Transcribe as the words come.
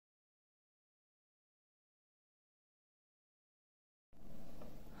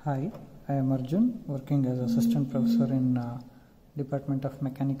Hi, I am Arjun, working as Assistant Professor in Department of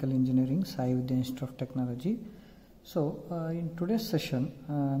Mechanical Engineering, Sai Vidya Institute of Technology. So, in today's session,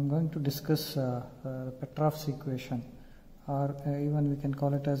 I am going to discuss Petroffs Equation, or even we can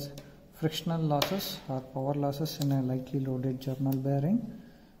call it as frictional losses or power losses in a lightly loaded journal bearing.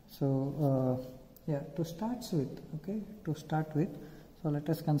 So, to start with, so let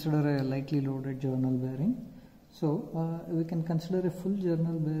us consider a lightly loaded journal bearing. So we can consider a full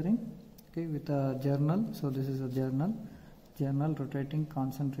journal bearing, with a journal. So this is a journal rotating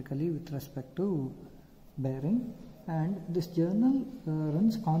concentrically with respect to bearing, and this journal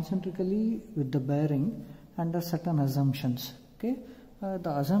runs concentrically with the bearing under certain assumptions. The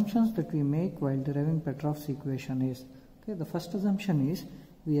assumptions that we make while deriving Petroffs equation is, the first assumption is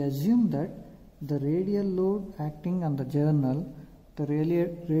we assume that the radial load acting on the journal, the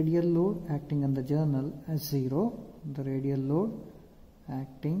radial load acting on the journal is 0. The radial load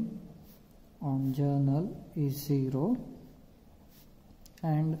acting on journal is 0,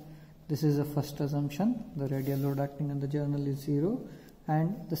 and this is the first assumption. The radial load acting on the journal is 0,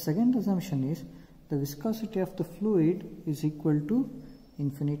 and the second assumption is the viscosity of the fluid is equal to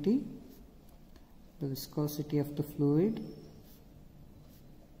infinity. The viscosity of the fluid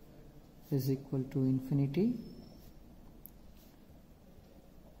is equal to infinity.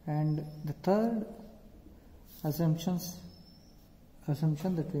 And the third assumption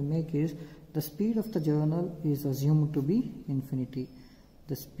that we make is the speed of the journal is assumed to be infinity.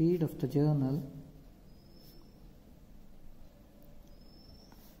 The speed of the journal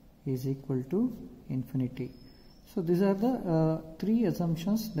is equal to infinity. So these are the three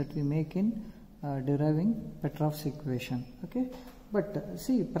assumptions that we make in deriving Petroffs equation. But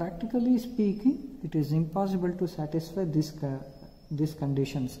see, practically speaking, it is impossible to satisfy these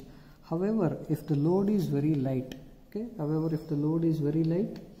conditions. However, if the load is very light, say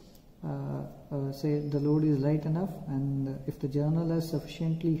the load is light enough, and if the journal has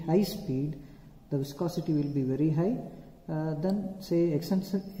sufficiently high speed, the viscosity will be very high, then say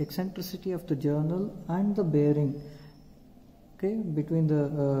eccentricity of the journal and the bearing between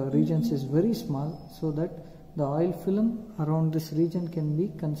the regions is very small, so that the oil film around this region can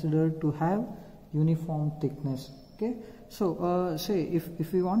be considered to have uniform thickness. So say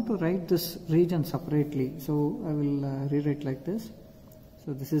if we want to write this region separately, so I will rewrite like this.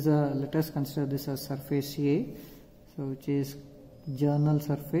 So this is let us consider this as surface A, so which is journal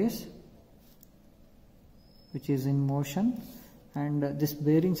surface, which is in motion, and this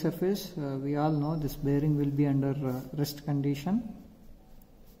bearing surface, we all know this bearing will be under rest condition.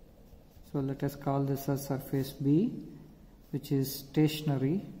 So let us call this as surface B, which is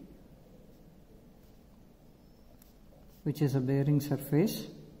stationary, which is a bearing surface,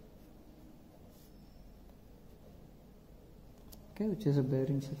 which is a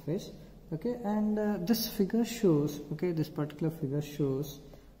bearing surface. And this figure shows, this particular figure shows,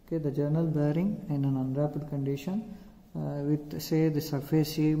 the journal bearing in an unwrapped condition with, say, the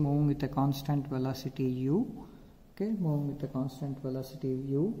surface A moving with a constant velocity u,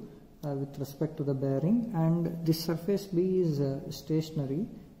 with respect to the bearing, and this surface B is stationary,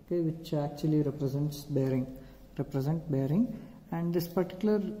 which actually represents bearing, and this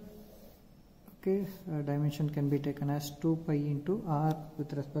particular dimension can be taken as 2 pi into r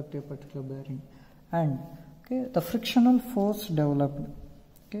with respect to a particular bearing. And the frictional force developed,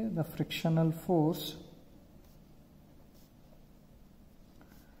 the frictional force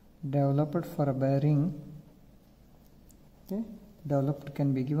developed for a bearing, developed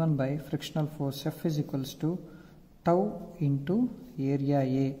can be given by frictional force F is equals to tau into area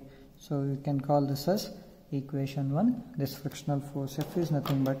A. So we can call this as equation 1. This frictional force F is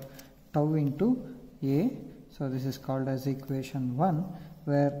nothing but tau into A. So this is called as equation 1,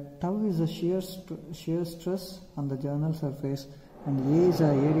 where tau is a shear stress on the journal surface, and A is the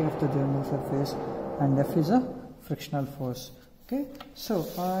area of the journal surface, and F is a frictional force. So,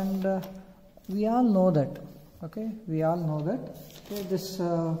 and we all know that, this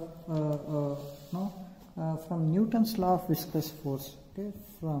from Newton's law of viscous force,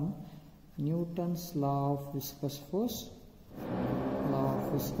 from Newton's law of viscous force,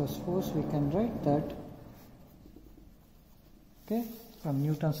 we can write that, from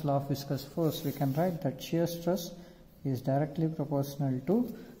Newton's law of viscous force, we can write that shear stress is directly proportional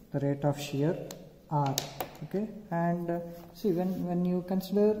to the rate of shear R. And see, when you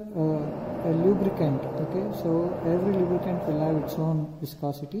consider a lubricant, so every lubricant will have its own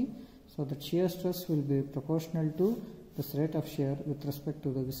viscosity, so the shear stress will be proportional to this rate of shear with respect to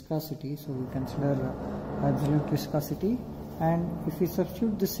the viscosity. So we consider absolute viscosity, and if we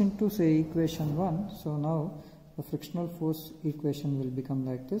substitute this into, say, equation 1, so now the frictional force equation will become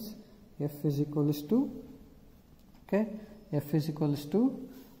like this. F is equals to, okay, F is equals to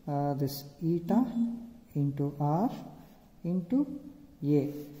this eta into R into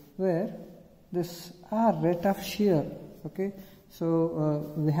A, where this R rate of shear, okay.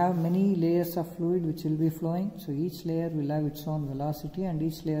 So we have many layers of fluid which will be flowing. So each layer will have its own velocity and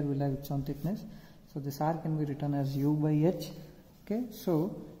each layer will have its own thickness. So this R can be written as U by H. Okay,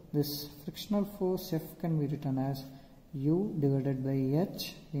 so this frictional force F can be written as U divided by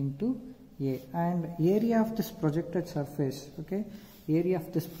H into A. And area of this projected surface, okay, area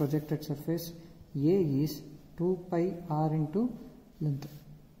of this projected surface A is 2 pi R into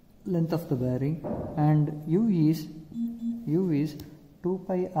length of the bearing, and U is 2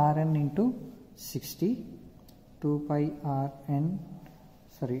 pi Rn into 60, 2 pi Rn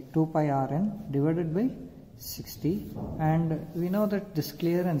divided by 60, and we know that this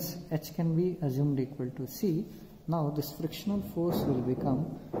clearance H can be assumed equal to C. Now this frictional force will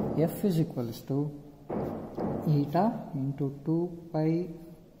become F is equals to eta into 2 pi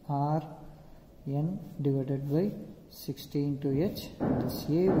Rn divided by 60 into H, and this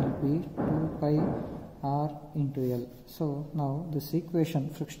A will be 2 pi R into L. So now this equation,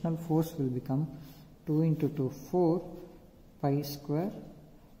 frictional force, will become 2 into 2, 4 pi square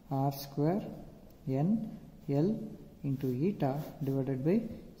R square N L into eta divided by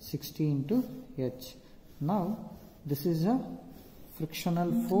 60 into H. Now this is a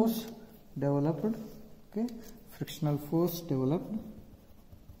frictional force developed, okay, frictional force developed.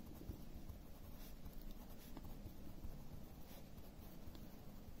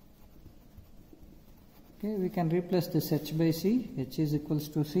 Okay, we can replace this H by C. H is equals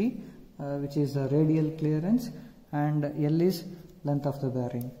to C, which is the radial clearance, and L is length of the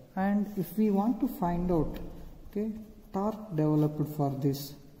bearing. And if we want to find out, okay, torque developed for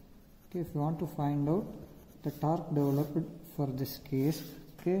this, okay, if we want to find out the torque developed for this case,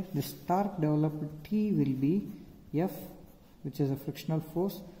 okay, this torque developed T will be F, which is a frictional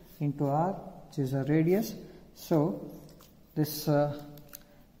force, into R, which is a radius. So this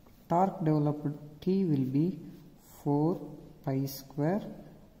torque developed T will be 4 pi square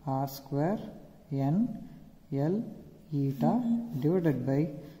R square N L eta divided by,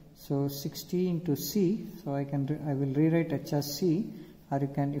 so 60 into C. So I will rewrite H as C, or you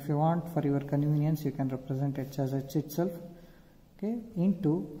can, if you want, for your convenience, you can represent H as H itself, okay,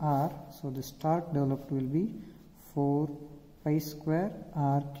 into R. So this torque developed will be 4 pi square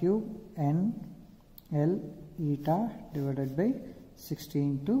R cube N L eta divided by 60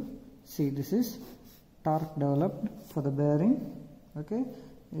 into C. This is torque developed for the bearing, okay.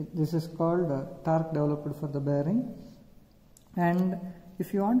 This is called torque developed for the bearing. And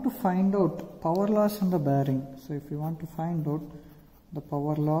if you want to find out power loss in the bearing, so if you want to find out the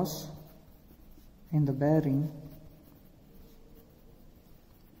power loss in the bearing,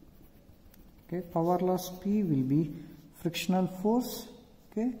 okay, power loss P will be frictional force,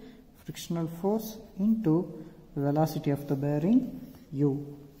 okay, frictional force into the velocity of the bearing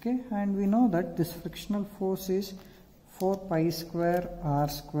U. Okay, and we know that this frictional force is 4 pi square R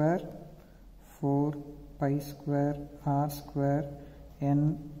square, 4 pi square R square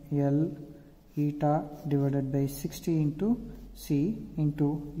N L eta divided by 60 into C,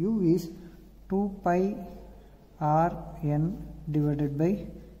 into U is 2 pi R N divided by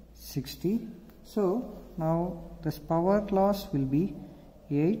 60. So now this power loss will be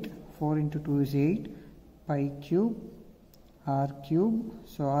 8, 4 into 2 is 8 pi cube R cube,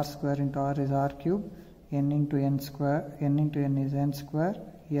 so R square into R is R cube, N into N square, N into N is N square,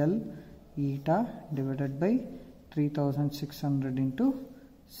 L eta divided by 3600 into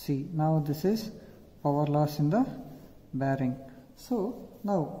C. Now this is power loss in the bearing. So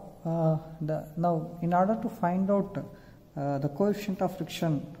now in order to find out the coefficient of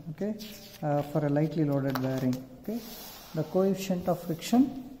friction, okay, for a lightly loaded bearing, okay, the coefficient of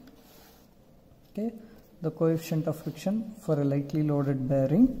friction, okay, the coefficient of friction for a lightly loaded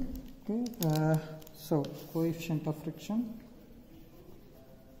bearing, okay, so coefficient of friction,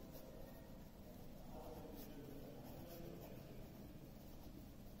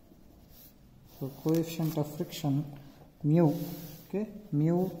 so coefficient of friction mu, okay,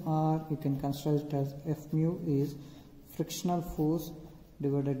 mu, or you can consider it as F mu, is frictional force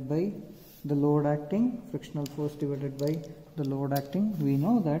divided by the load acting, frictional force divided by the load acting. We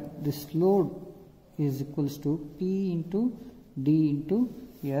know that this load is equals to P into D into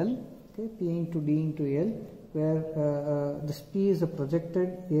L, okay, P into D into L, where this P is the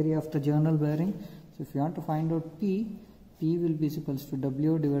projected area of the journal bearing. So if you want to find out P will be equals to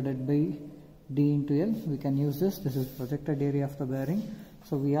W divided by D into L. We can use this. This is projected area of the bearing.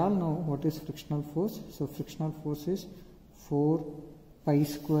 So we all know what is frictional force. So frictional force is 4 pi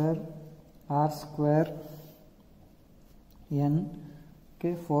square r square n,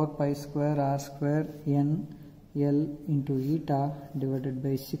 okay, 4 pi square r square n L into eta divided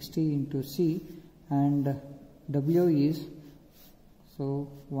by 60 into C, and W is so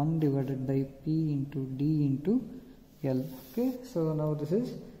 1 divided by P into D into L. Okay, so now this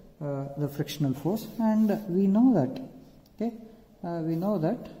is the frictional force, and we know that, okay, we know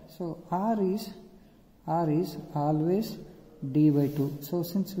that, so R is always D by 2. So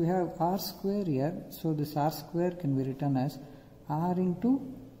since we have R square here, so this R square can be written as R into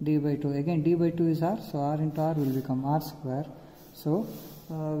D by 2. Again D by 2 is R, so R into R will become R square. So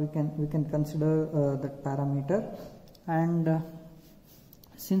we can consider that parameter, and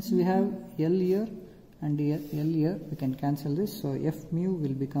since we have L here and L here, we can cancel this. So F mu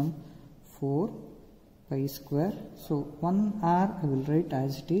will become 4 pi square. So one R I will write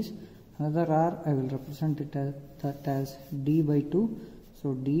as it is, another R I will represent it as D by 2.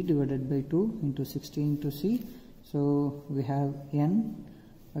 So D divided by 2 into 60 into C. So we have N,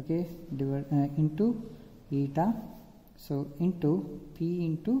 okay, into eta, so into P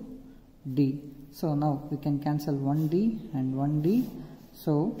into D. So now we can cancel 1D and 1D.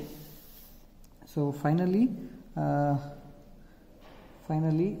 So finally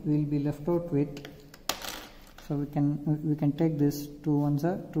we'll be left out with, so we can take this 2 ones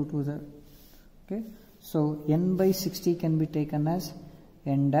are 2 2s are, okay. So n by 60 can be taken as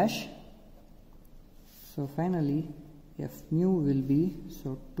n dash. So finally F mu will be,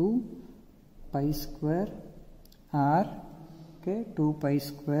 so 2 pi square R, okay, 2 pi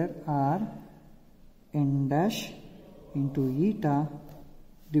square R n dash into eta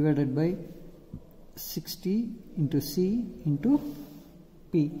divided by 60 into C into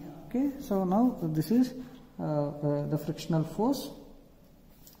P. Okay, so now this is the frictional force,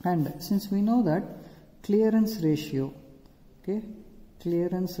 and since we know that clearance ratio, okay,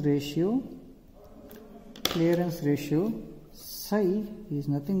 clearance ratio psi is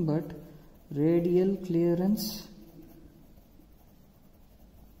nothing but radial clearance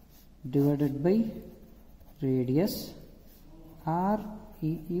divided by radius, or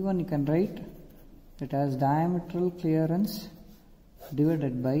even you can write it as diametral clearance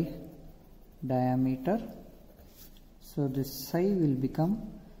divided by diameter. So this psi will become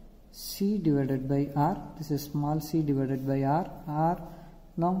C divided by R. This is small c divided by R.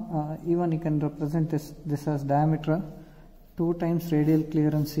 Now even you can represent this as diameter. 2 times radial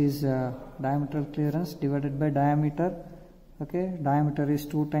clearance is diametral clearance divided by diameter. Okay, diameter is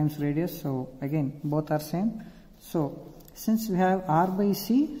 2 times radius, so again both are same. So since we have R by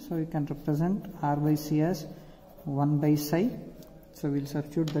C, so we can represent R by C as 1 by psi. So we'll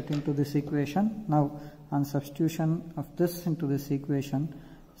substitute that into this equation. Now on substitution of this into this equation,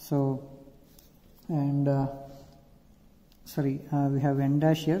 so and we have n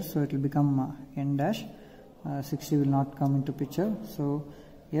dash here, so it will become n dash. 60 will not come into picture, so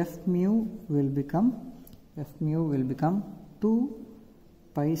F mu will become 2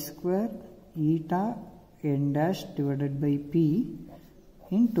 pi square eta n dash divided by P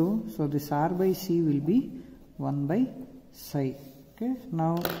into, so this R by C will be 1 by psi. Okay,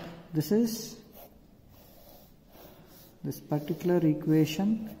 now this particular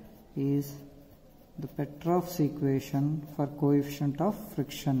equation is the Petroffs equation for coefficient of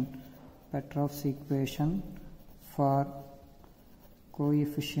friction. Petroffs equation for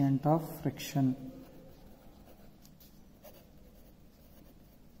coefficient of friction.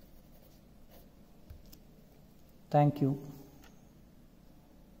 Thank you.